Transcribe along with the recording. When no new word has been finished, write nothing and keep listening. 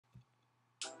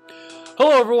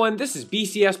Hello everyone, this is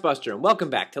BCS Buster and welcome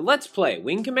back to Let's Play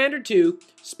Wing Commander 2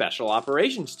 Special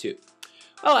Operations 2.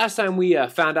 Well, last time we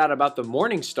found out about the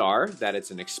Morningstar, that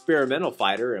it's an experimental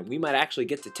fighter and we might actually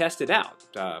get to test it out.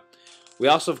 We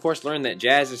also, of course, learned that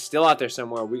Jazz is still out there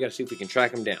somewhere. We gotta see if we can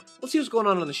track him down. Let's see what's going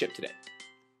on the ship today.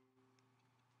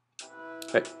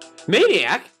 Hey,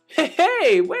 Maniac?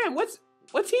 Hey, Wham, what's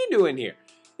he doing here?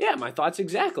 Yeah, my thoughts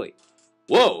exactly.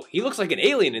 Whoa, he looks like an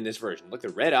alien in this version. Look at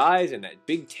the red eyes and that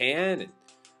big tan and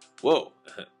whoa.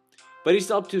 But he's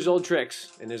still up to his old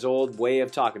tricks and his old way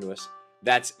of talking to us.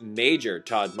 That's Major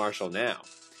Todd Marshall now.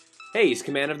 Hey, he's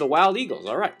commander of the Wild Eagles,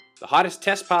 alright. The hottest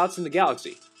test pilots in the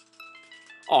galaxy.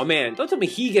 Oh man, don't tell me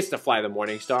he gets to fly the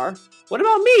Morningstar. What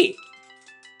about me?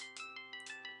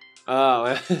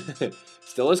 Oh,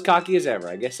 still as cocky as ever.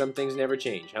 I guess some things never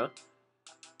change, huh?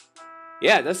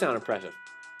 Yeah, it does sound impressive.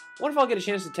 What if I'll get a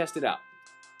chance to test it out?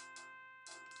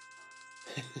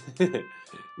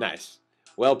 Nice.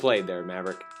 Well played there,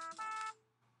 Maverick.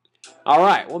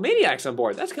 Alright, well, Maniac's on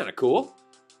board. That's kind of cool.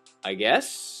 I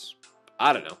guess.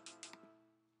 I don't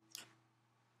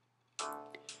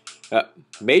know.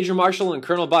 Major Marshall and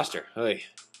Colonel Buster. Hey,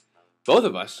 both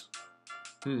of us?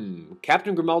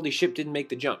 Captain Grimaldi's ship didn't make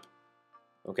the jump.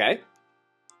 Okay.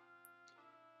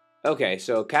 Okay,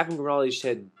 so Captain Grimaldi's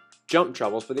had jump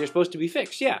troubles, but they're supposed to be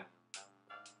fixed, yeah.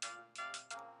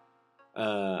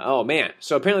 Oh man,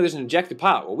 so apparently there's an ejected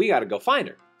pilot. Well, we gotta go find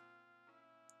her.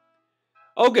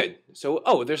 Oh good, so,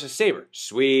 oh, there's a saber.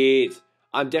 Sweet.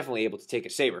 I'm definitely able to take a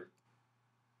saber.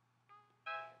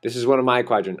 This is one of my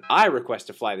quadrant. I request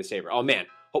to fly the saber. Oh man,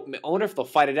 I wonder if they'll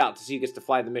fight it out to see who gets to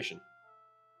fly the mission.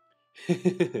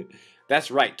 That's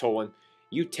right, Tolan.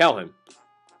 You tell him.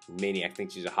 Maniac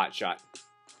thinks he's a hot shot.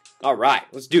 Alright,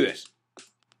 let's do this.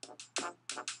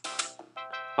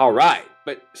 Alright,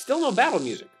 but still no battle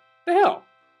music. The hell?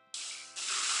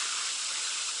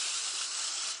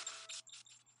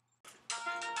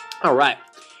 Alright,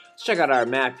 let's check out our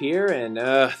map here, and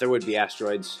there would be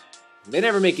asteroids. They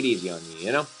never make it easy on me,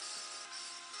 you know?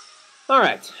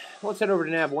 Alright, let's head over to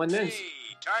Nav 1 then. Hey,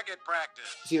 target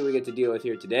practice. See what we get to deal with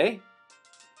here today.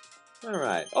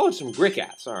 Alright, oh, some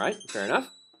Grickats. Alright, fair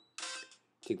enough.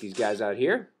 Take these guys out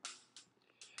here.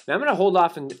 Now I'm going to hold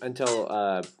off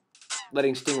until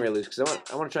letting Stingray loose, because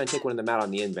I want to try and take one of them out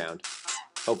on the inbound.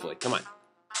 Hopefully. Come on.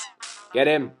 Get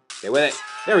him. Stay with it.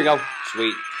 There we go.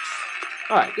 Sweet.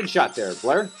 Alright, good shot there,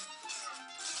 Blair.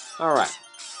 Alright.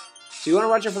 So you want to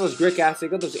watch out for those Grickats. They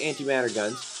got those antimatter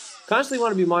guns. Constantly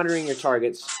want to be monitoring your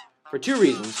targets for two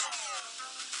reasons.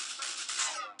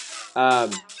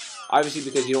 Obviously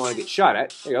because you don't want to get shot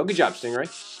at. There you go. Good job, Stingray.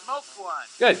 Smoke one.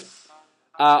 Good.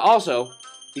 Also,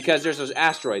 because there's those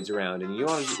asteroids around, and you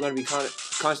want to be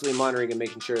constantly monitoring and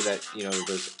making sure that, you know,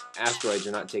 those asteroids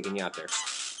are not taking you out there.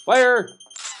 Fire!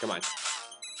 Come on.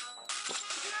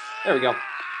 There we go.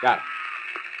 Got it.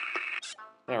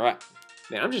 Alright.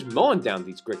 Man, I'm just mowing down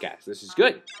these Grickats. This is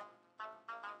good.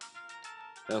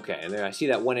 Okay, and there I see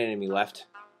that one enemy left.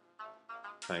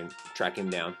 Try and track him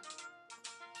down.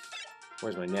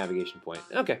 Where's my navigation point?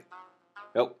 Okay.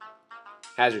 Oh.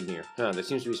 Hazard near. Huh, there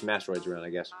seems to be some asteroids around, I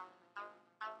guess.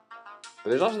 But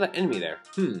there's also that enemy there.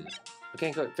 I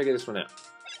can't quite figure this one out.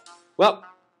 Well.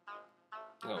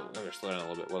 Oh, I'm going to slow down a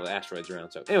little bit while the asteroid's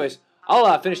around. So, anyways,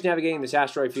 I'll finish navigating this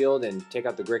asteroid field and take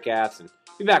out the Grickats and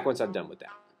be back once I'm done with that.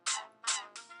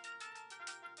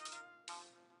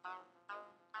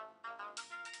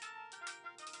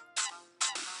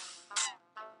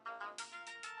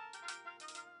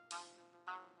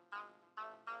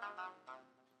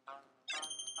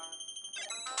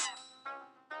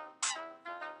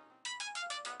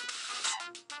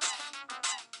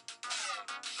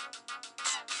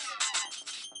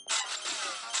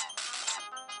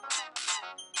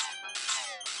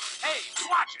 Hey,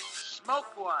 watch it.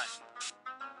 Smoke one.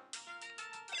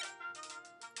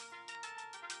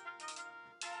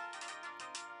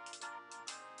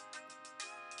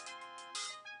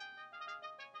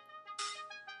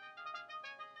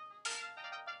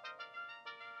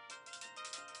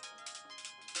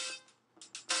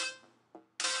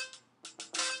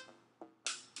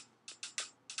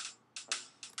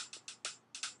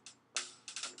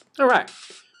 Alright.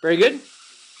 Very good.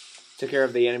 Took care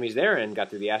of the enemies there and got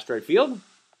through the asteroid field.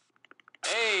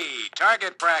 Hey,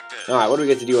 target practice. Alright, what do we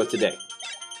get to deal with today?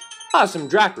 Ah, some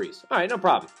Dracaries. Alright, no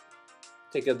problem.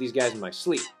 Take out these guys in my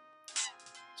sleep.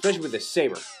 Especially with this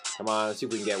saber. Come on, let's see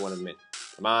if we can get one of them in.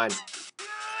 Come on.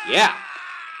 Yeah!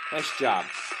 Nice job.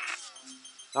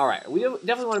 Alright, we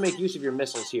definitely want to make use of your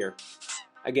missiles here.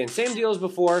 Again, same deal as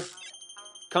before.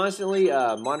 Constantly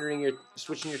monitoring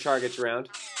switching your targets around.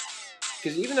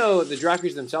 Because even though the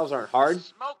Dracaries themselves aren't hard,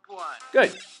 Smoke one.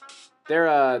 good.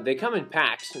 they come in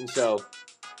packs, and so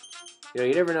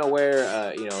you never know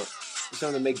where some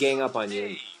of them may gang up on you.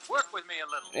 Hey, work with me a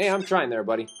little. Hey, I'm trying there,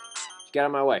 buddy. Just get out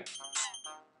of my way.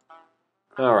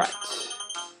 All right.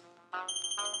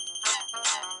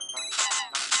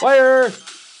 Fire!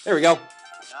 There we go.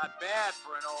 Not bad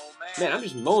for an old man. Man, I'm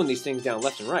just mowing these things down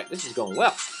left and right. This is going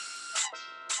well.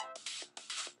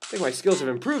 I think my skills have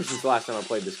improved since the last time I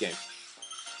played this game.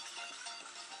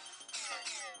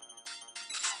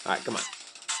 All right, come on.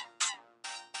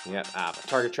 Yeah, my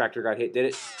target tractor got hit, did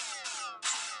it?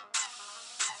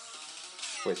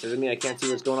 Wait, so does that mean I can't see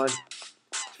what's going on? See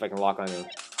if I can lock on to it.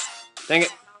 Dang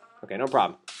it. Okay, no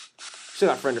problem. Still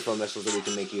got friend foe missiles that we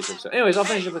can make use of. So, anyways, I'll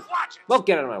finish up with... Well,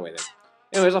 get out of my way then.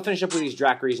 Anyways, I'll finish up with these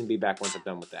Dracaries and be back once I'm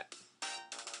done with that.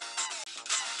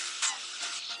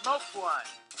 Smoke one.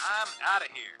 I'm out of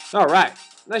here. All right.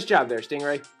 Nice job there,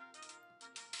 Stingray.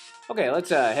 Okay, let's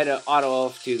head auto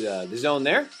off to the zone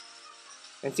there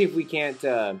and see if we can't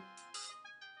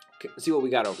see what we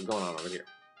got going on over here.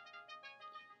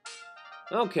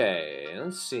 Okay,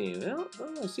 let's see. Well,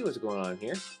 let's see what's going on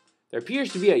here. There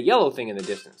appears to be a yellow thing in the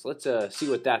distance. Let's see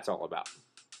what that's all about.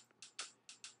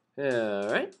 All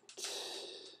right.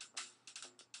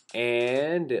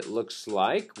 And it looks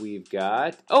like we've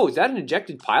got... Oh, is that an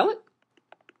ejected pilot?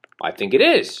 I think it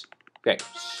is. Okay.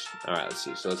 All right, let's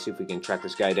see. So let's see if we can track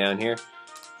this guy down here.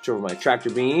 Switch over my tractor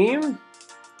beam.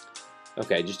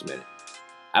 Okay, just a minute.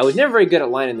 I was never very good at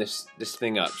lining this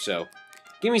thing up, so...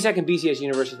 Give me a second, BCS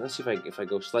Universe. Let's see if I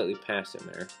go slightly past him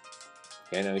there.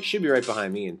 Okay, now he should be right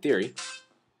behind me in theory.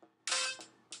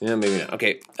 No, maybe not.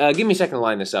 Okay, give me a second to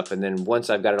line this up, and then once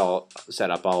I've got it all set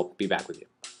up, I'll be back with you.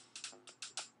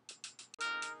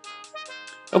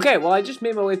 Okay, well, I just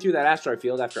made my way through that asteroid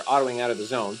field after autoing out of the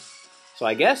zone. So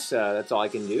I guess that's all I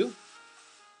can do.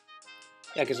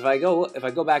 Yeah, because if I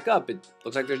go back up, it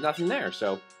looks like there's nothing there,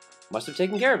 so must have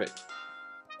taken care of it.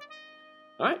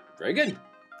 All right, very good.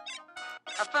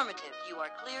 Affirmative, you are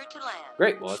clear to land.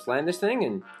 Great, well, let's land this thing,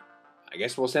 and I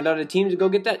guess we'll send out a team to go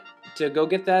get that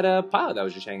pilot that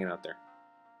was just hanging out there.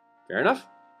 Fair enough.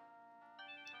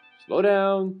 Slow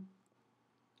down.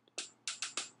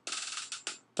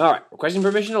 All right, requesting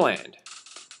permission to land.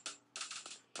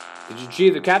 Did you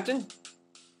achieve the captain?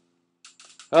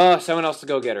 Oh, someone else to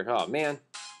go get her. Oh, man.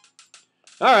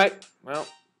 All right, well,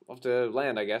 we'll have to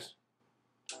land, I guess.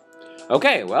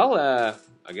 Okay, well,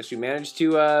 I guess we managed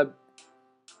to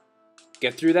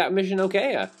get through that mission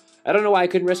okay. I don't know why I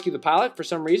couldn't rescue the pilot for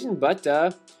some reason, but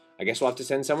I guess we'll have to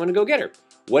send someone to go get her.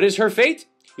 What is her fate?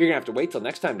 You're going to have to wait till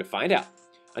next time to find out.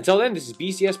 Until then, this is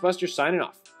BCS Buster signing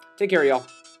off. Take care, y'all.